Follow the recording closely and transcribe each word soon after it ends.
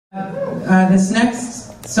This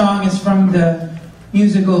next song is from the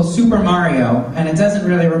musical Super Mario, and it doesn't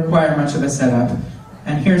really require much of a setup.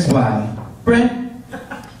 And here's why. Brent?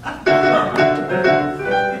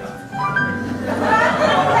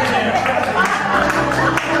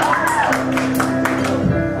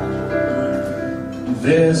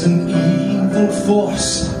 There's an evil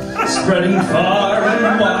force spreading far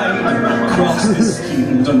and wide across this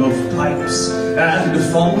kingdom of pipes and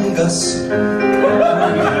fungus.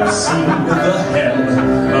 We have seen the hell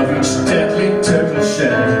of each deadly turtle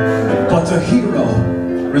shell, but a hero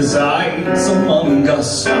resides among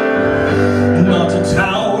us. Not a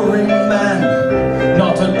towering man,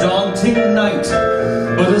 not a daunting knight,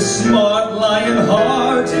 but a smart lion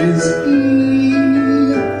heart is he.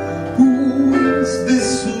 Who is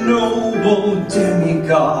this noble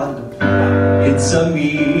demigod? It's a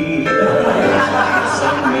me. It's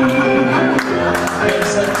a me.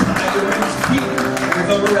 It's a tyrant king with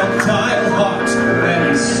a reptile heart, and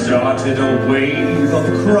he started a wave of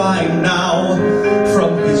crime now.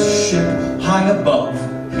 From his ship high above,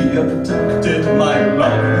 he abducted my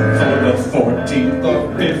love for the 14th or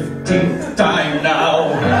 15th time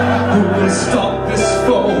now. Who will stop this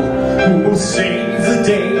foe? Who will save the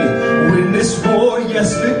day? Win this war,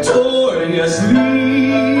 yes,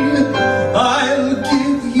 victoriously. I'll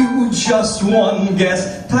give you just one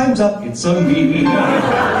guess. Time's up, it's a me.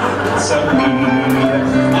 It's a me.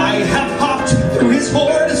 I have hopped through his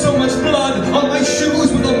horde, so much blood on my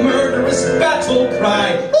shoes with a murderous battle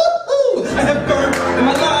cry. Woo-hoo! I have burned them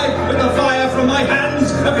alive with the fire from my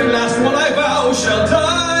hands. Every last one I vow shall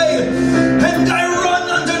die. And I run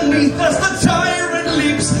underneath as the tyrant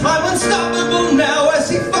leaps. I'm unstoppable now as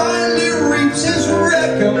he finally reaps his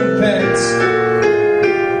recompense.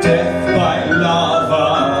 Death by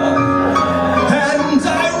lava. And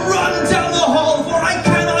I run down the hall, for I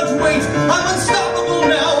cannot wait. I'm unstoppable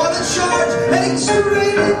now on a charge, heading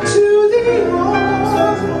straight into the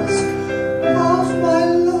arms of my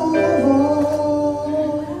lover.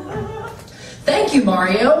 Thank you,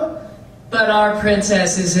 Mario. But our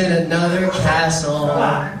princess is in another castle.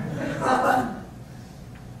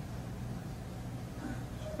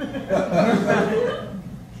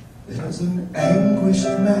 There's an anguished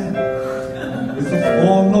man with a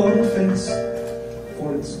forlorn face,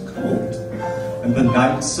 for it's cold and the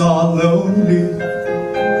nights are lonely.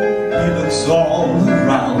 He looks all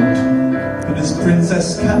around, but his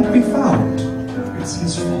princess can't be found. It's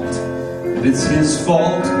his fault, and it's his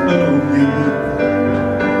fault only.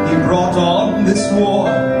 He brought on this war,